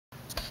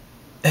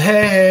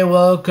Hey,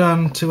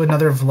 welcome to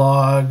another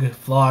vlog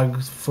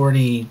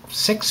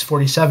 46,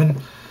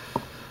 47,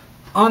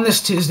 on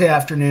this Tuesday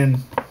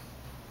afternoon.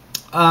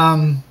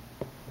 Um,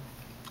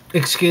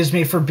 Excuse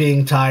me for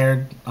being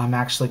tired. I'm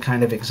actually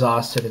kind of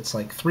exhausted. It's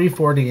like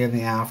 3:40 in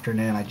the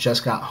afternoon. I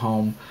just got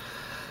home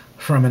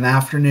from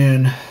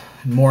an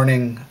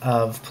morning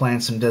of playing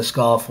some disc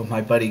golf with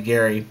my buddy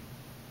Gary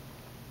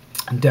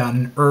down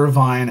in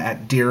Irvine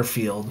at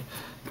Deerfield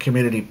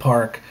Community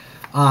Park.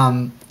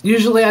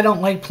 Usually I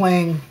don't like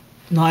playing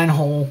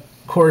 9-hole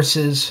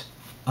courses,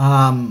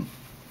 and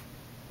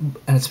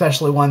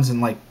especially ones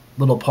in like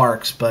little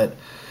parks, but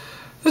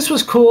this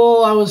was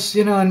cool. I was,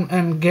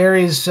 and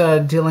Gary's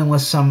dealing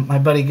with my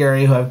buddy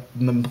Gary, who I've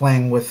been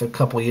playing with a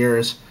couple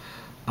years,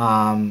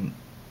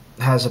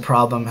 has a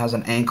problem, has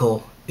an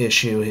ankle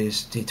issue.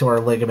 He tore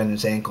a ligament in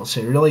his ankle,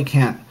 so he really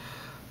can't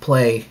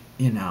play,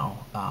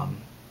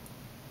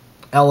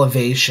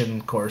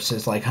 elevation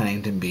courses like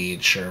Huntington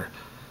Beach or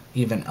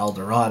even El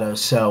Dorado.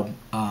 So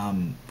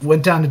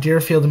went down to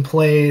Deerfield and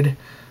played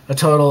a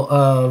total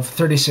of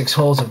 36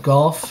 holes of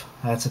golf.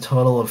 That's a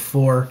total of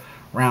 4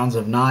 rounds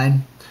of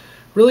 9.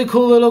 Really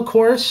cool little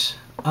course.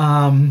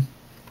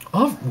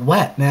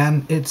 Wet,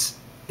 man. It's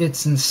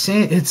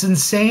insane. It's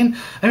insane.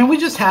 I mean, we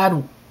just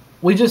had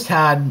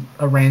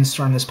a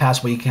rainstorm this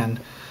past weekend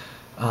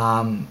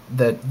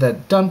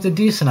that dumped a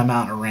decent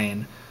amount of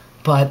rain,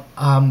 but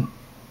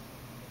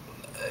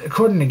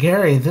according to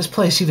Gary, this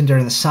place, even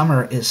during the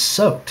summer, is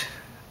soaked.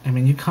 I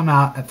mean, you come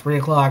out at 3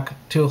 o'clock,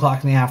 2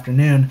 o'clock in the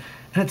afternoon,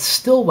 and it's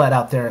still wet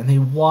out there, and they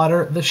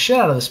water the shit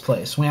out of this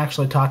place. We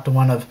actually talked to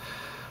one of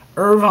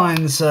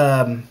Irvine's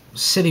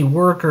city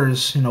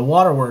workers,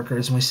 water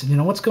workers, and we said,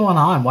 what's going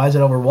on? Why is it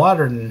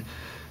overwatered? And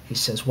he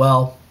says,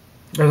 well,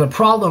 there's a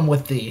problem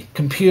with the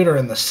computer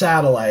and the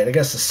satellite. I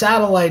guess the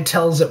satellite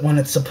tells it when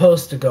it's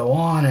supposed to go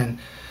on, and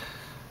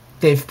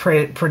they've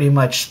pretty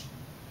much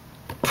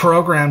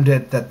programmed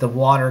it that the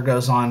water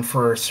goes on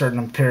for a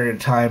certain period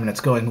of time and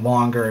it's going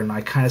longer. And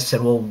I kind of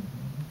said, well,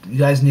 you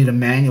guys need a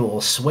manual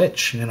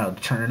switch, to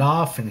turn it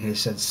off. And he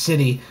said,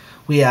 city,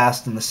 we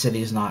asked, and the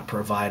city's not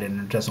provided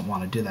and doesn't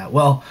want to do that.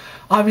 Well,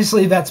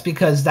 obviously that's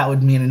because that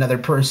would mean another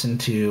person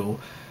to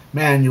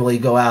manually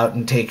go out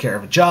and take care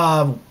of a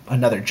job,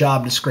 another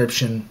job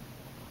description.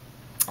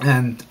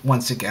 And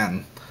once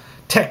again,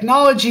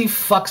 technology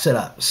fucks it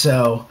up.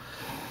 So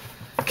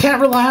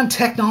can't rely on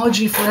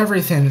technology for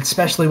everything,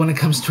 especially when it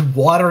comes to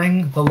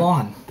watering the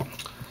lawn.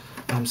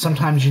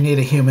 Sometimes you need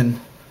a human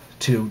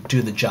to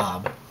do the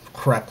job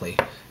correctly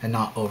and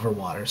not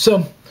overwater.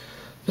 So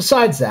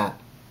besides that,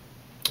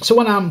 so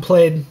went out and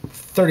played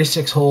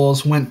 36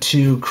 holes, went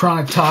to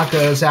Chronic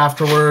Tacos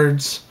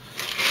afterwards.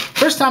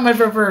 First time I've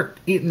ever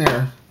eaten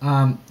there.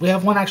 We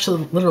have one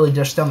actually literally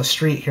just down the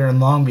street here in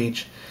Long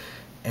Beach.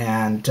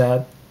 And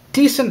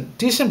decent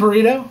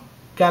burrito,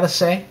 gotta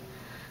say.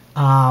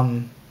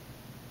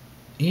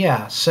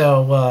 Yeah,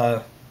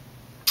 so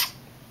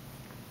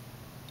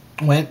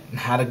went and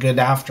had a good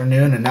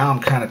afternoon, and now I'm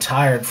kind of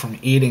tired from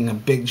eating a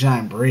big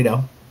giant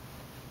burrito.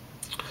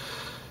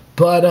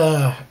 But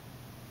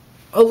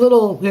a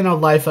little,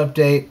 life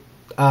update.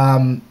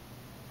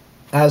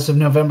 As of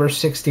November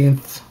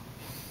 16th,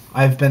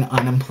 I've been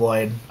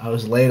unemployed. I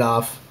was laid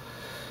off.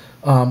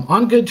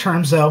 On good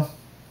terms, though.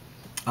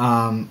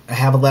 I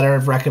have a letter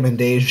of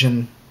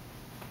recommendation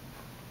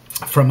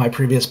from my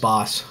previous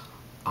boss.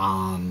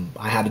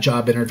 I had a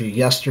job interview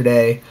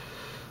yesterday.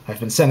 I've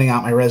been sending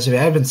out my resume.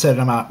 I've been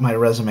sending my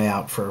resume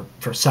out for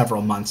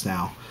several months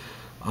now,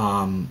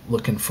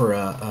 looking for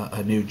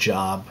a new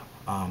job,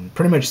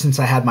 pretty much since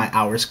I had my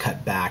hours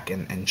cut back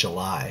in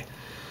July.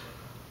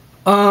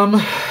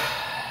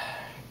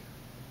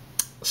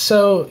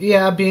 So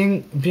yeah,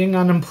 being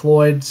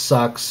unemployed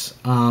sucks.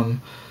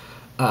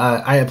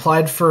 I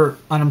applied for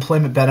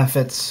unemployment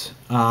benefits.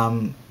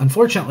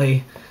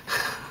 Unfortunately,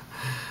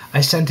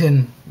 I sent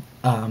in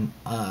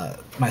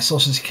my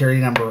social security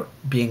number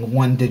being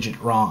 1 digit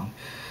wrong,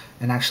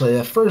 and actually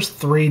the first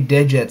 3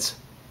 digits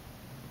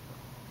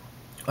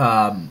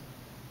I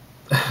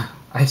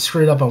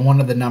screwed up on one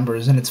of the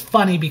numbers. And it's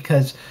funny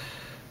because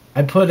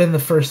I put in the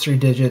first 3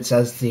 digits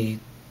as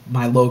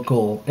my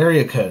local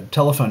area code,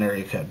 telephone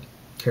area code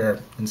here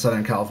in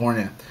Southern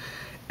California,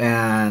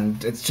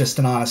 and it's just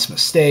an honest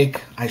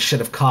mistake. I should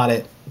have caught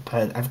it,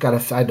 but I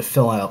had to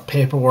fill out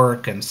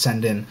paperwork and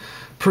send in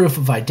proof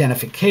of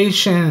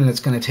identification, and it's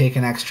going to take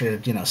an extra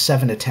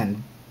 7 to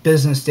 10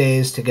 business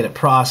days to get it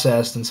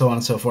processed, and so on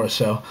and so forth.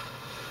 So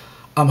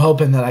I'm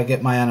hoping that I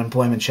get my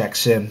unemployment check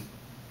soon,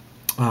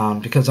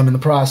 because I'm in the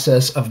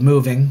process of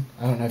moving.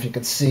 I don't know if you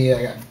can see,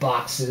 I got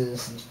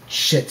boxes and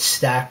shit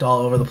stacked all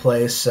over the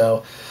place.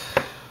 So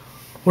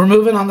we're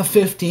moving on the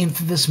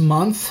 15th of this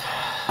month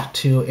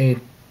to a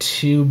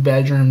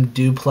 2-bedroom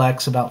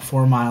duplex about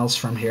 4 miles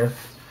from here.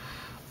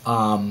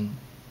 And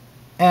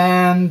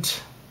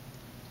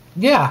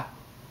yeah,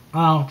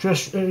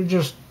 just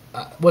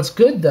what's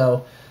good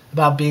though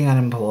about being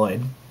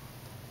unemployed,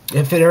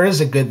 if there is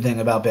a good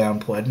thing about being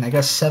unemployed, and I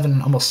guess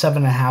almost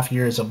 7.5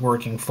 years of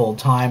working full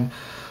time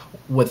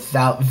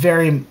without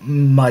very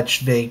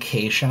much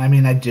vacation. I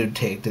mean, I did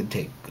take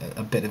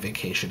a bit of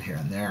vacation here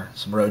and there,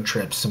 some road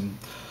trips, some,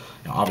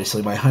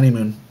 obviously my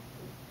honeymoon.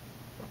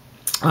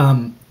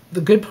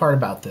 The good part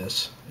about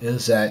this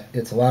is that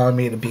it's allowing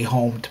me to be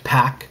home to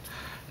pack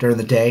during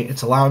the day.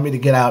 It's allowing me to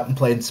get out and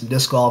play some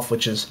disc golf,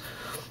 which is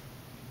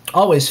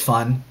always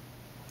fun.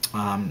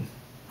 The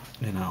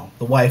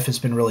wife has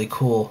been really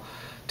cool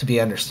to be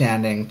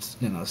understanding,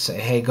 say,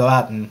 hey, go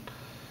out and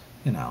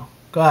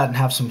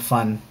have some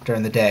fun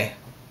during the day.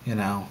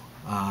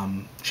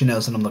 She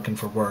knows that I'm looking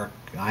for work.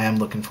 I am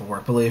looking for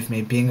work. Believe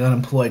me, being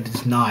unemployed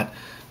does not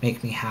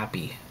make me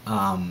happy.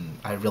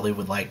 I really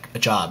would like a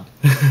job.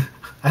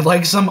 I'd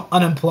like some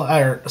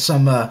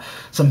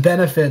some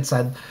benefits.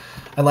 I'd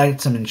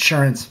like some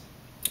insurance.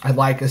 I'd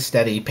like a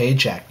steady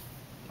paycheck.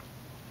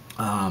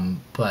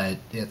 But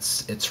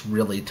it's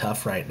really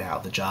tough right now.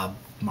 The job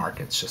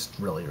market's just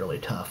really, really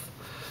tough.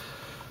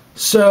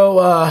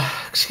 So,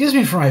 excuse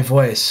me for my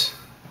voice.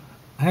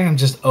 I think I'm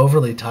just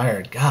overly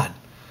tired. God.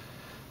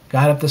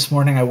 Got up this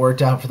morning. I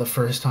worked out for the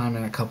first time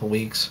in a couple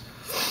weeks.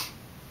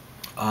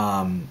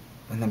 And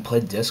then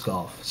played disc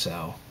golf.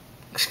 So,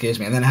 excuse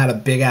me. And then had a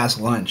big-ass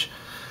lunch.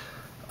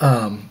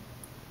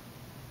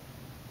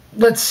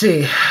 Let's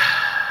see.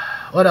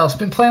 What else?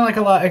 Been playing like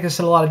I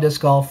said, a lot of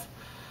disc golf.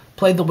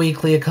 Played the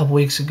weekly a couple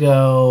weeks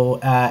ago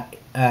at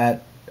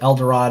El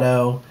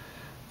Dorado,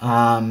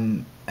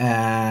 and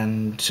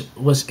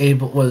was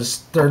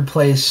third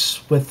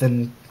place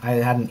I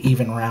had an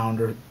even round,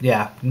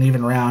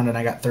 and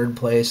I got third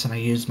place, and I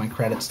used my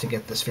credits to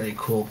get this very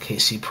cool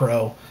KC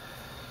Pro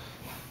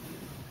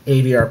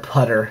AVR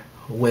putter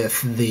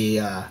with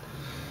the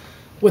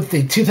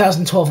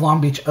 2012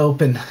 Long Beach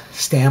Open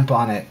stamp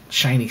on it,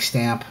 shiny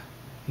stamp.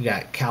 You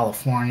got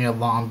California,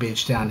 Long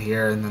Beach down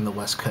here, and then the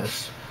West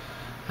Coast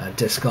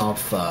disc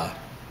golf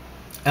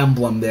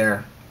emblem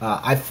there.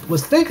 I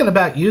was thinking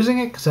about using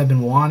it because I've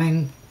been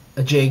wanting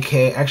a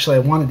JK. Actually, I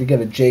wanted to get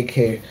a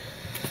JK,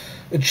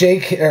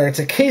 or it's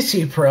a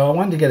KC Pro. I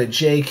wanted to get a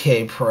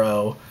JK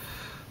Pro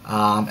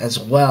as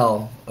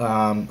well.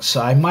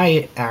 So I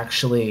might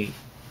actually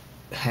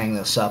hang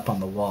this up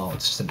on the wall.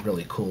 It's just a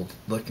really cool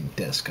looking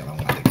disc, and I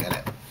wanted to get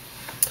it.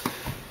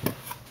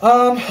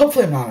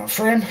 Hopefully I'm not on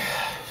frame.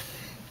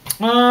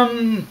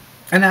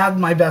 And I had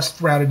my best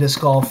round of disc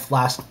golf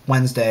last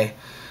Wednesday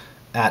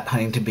at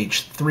Huntington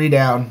Beach. 3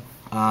 down.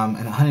 And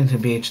at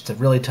Huntington Beach, it's a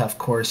really tough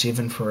course,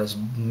 even for as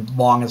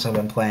long as I've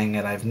been playing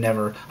it.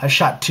 I've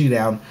shot 2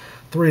 down.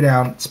 3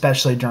 down,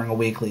 especially during a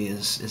weekly,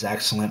 is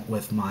excellent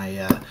with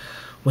my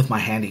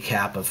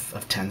handicap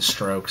of 10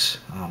 strokes.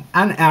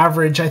 On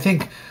average, I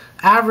think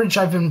I've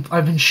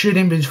been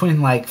shooting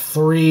between like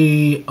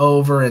 3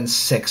 over and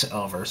 6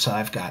 over.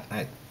 So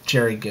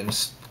Jerry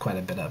gives quite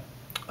a bit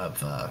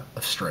of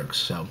strokes.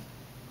 So.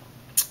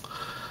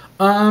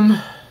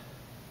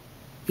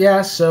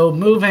 So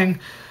moving,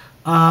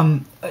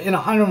 I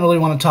don't really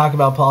want to talk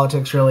about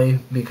politics really,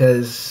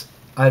 because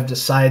I've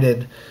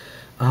decided,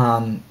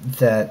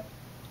 that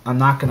I'm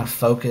not going to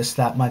focus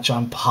that much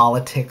on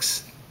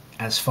politics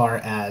as far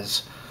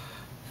as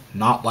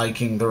not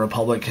liking the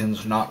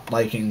Republicans, not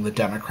liking the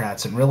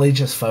Democrats, and really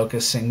just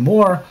focusing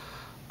more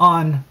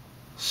on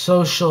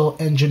social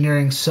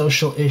engineering,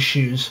 social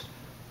issues.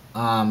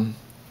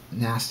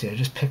 Nasty, I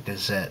just picked a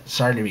zit.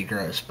 Sorry to be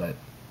gross, but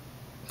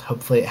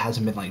hopefully it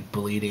hasn't been like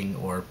bleeding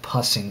or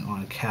pussing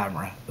on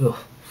camera. Ugh,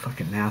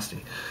 fucking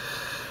nasty.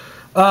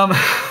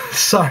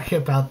 Sorry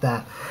about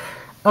that.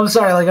 I'm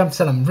sorry, like I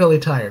said, I'm really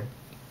tired.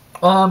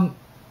 So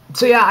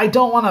yeah, I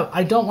don't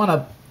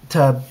want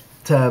to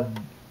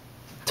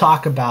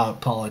talk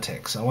about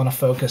politics. I want to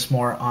focus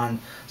more on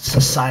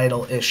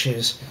societal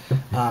issues,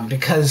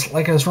 because,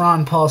 like as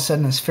Ron Paul said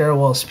in his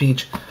farewell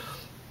speech,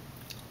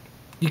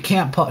 you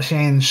can't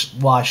change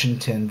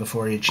Washington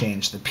before you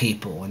change the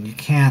people, and you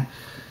can't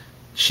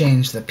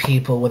change the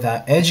people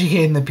without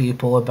educating the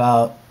people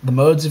about the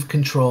modes of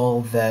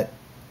control that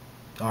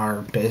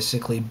are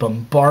basically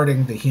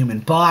bombarding the human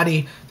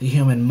body, the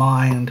human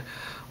mind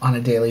on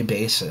a daily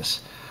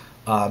basis.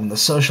 The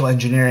social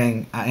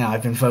engineering,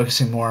 I've been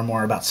focusing more and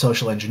more about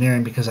social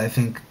engineering because I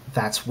think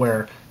that's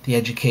where the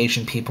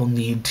education people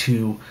need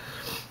to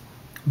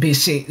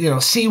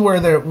see where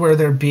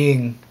they're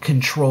being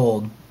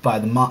controlled by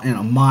the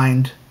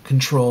mind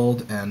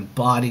controlled and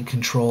body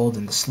controlled,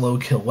 and the slow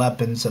kill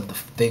weapons of the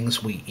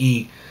things we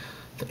eat,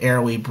 the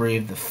air we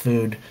breathe, the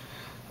food,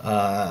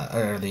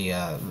 or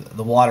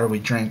the water we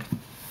drink.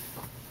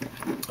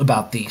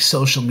 About the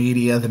social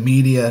media, the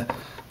media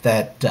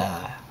that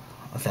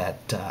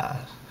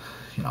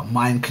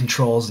mind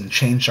controls and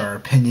change our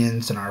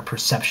opinions and our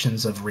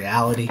perceptions of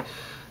reality,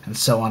 and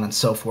so on and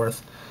so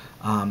forth.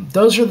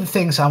 Those are the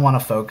things I want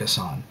to focus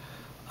on.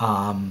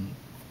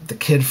 The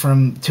kid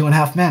from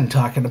 2.5 Men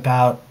talking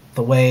about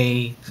the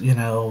way,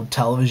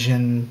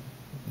 television,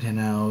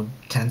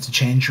 tends to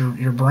change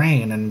your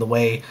brain, and the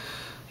way,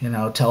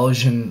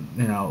 television,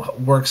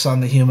 works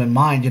on the human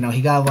mind.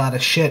 He got a lot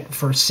of shit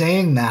for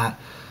saying that,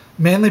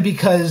 mainly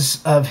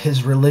because of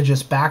his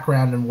religious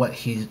background and what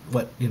his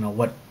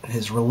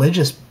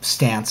religious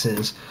stance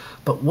is.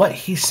 But what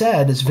he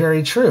said is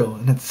very true,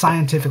 and it's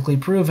scientifically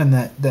proven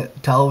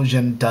that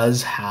television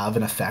does have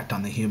an effect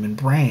on the human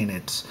brain.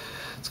 It's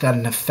got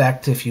an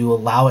effect if you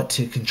allow it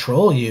to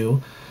control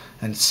you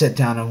and sit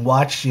down and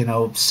watch,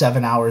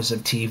 7 hours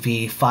of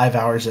TV, 5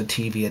 hours of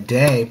TV a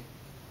day.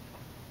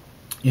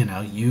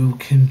 You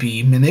can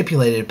be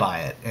manipulated by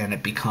it, and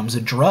it becomes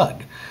a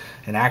drug.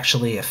 It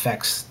actually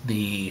affects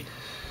the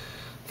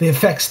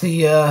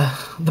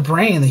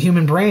brain, the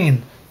human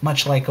brain,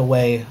 much like a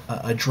way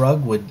a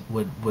drug would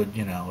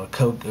a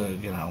coke,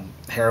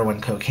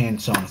 heroin, cocaine,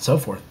 so on and so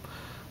forth.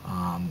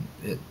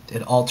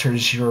 It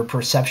alters your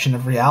perception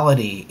of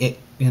reality. It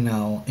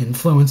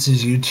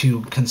influences you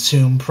to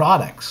consume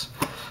products.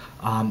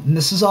 And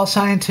this is all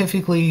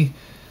scientifically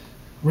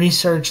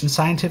researched and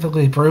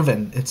scientifically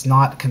proven. It's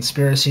not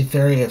conspiracy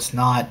theory. It's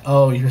not,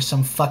 oh, you're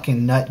some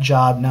fucking nut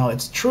job. No,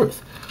 it's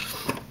truth.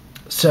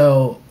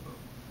 So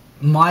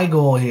my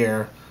goal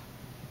here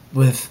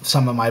with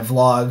some of my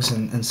vlogs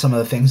and some of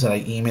the things that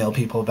I email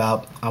people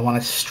about, I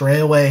want to stray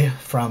away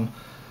from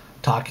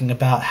talking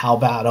about how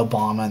bad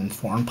Obama and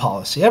foreign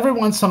policy. Every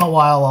once in a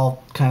while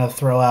I'll kind of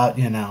throw out,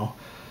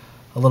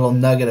 a little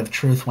nugget of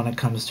truth when it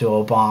comes to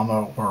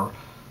Obama or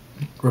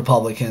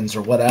Republicans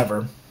or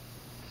whatever.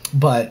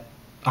 But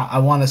I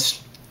want to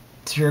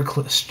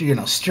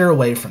steer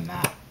away from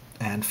that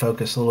and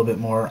focus a little bit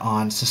more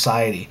on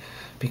society,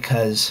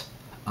 because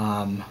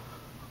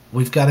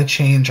we've got to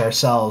change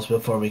ourselves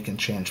before we can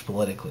change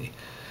politically.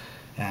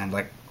 And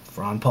like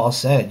Ron Paul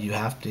said, you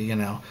have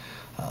to,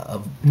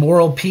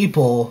 moral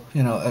people,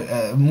 in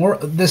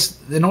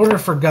order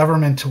for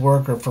government to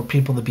work or for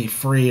people to be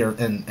free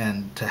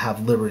and to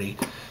have liberty,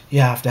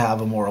 you have to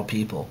have a moral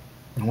people.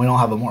 And we don't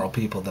have a moral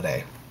people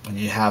today. And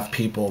you have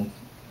people,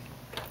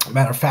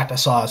 matter of fact, I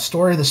saw a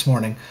story this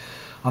morning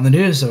on the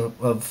news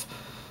of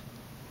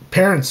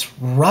parents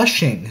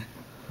rushing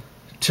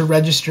to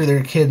register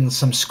their kid in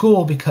some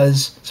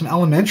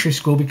elementary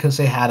school, because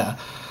they had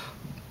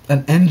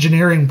an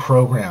engineering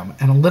program,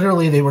 and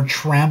literally they were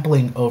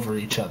trampling over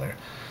each other.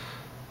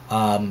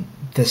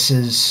 This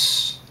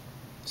is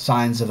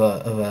signs of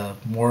a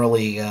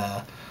morally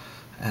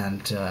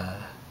and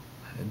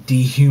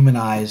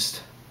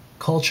dehumanized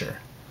culture.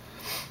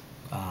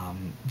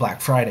 Black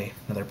Friday,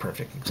 another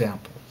perfect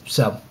example.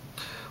 So,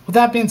 with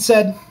that being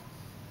said,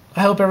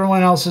 I hope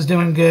everyone else is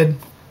doing good.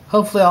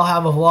 Hopefully I'll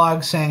have a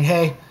vlog saying,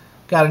 hey,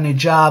 got a new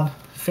job,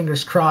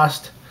 fingers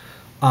crossed.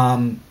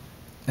 And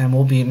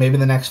maybe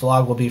the next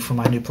vlog will be from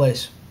my new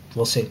place.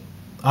 We'll see.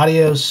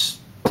 Adios,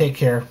 take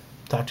care,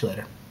 talk to you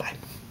later.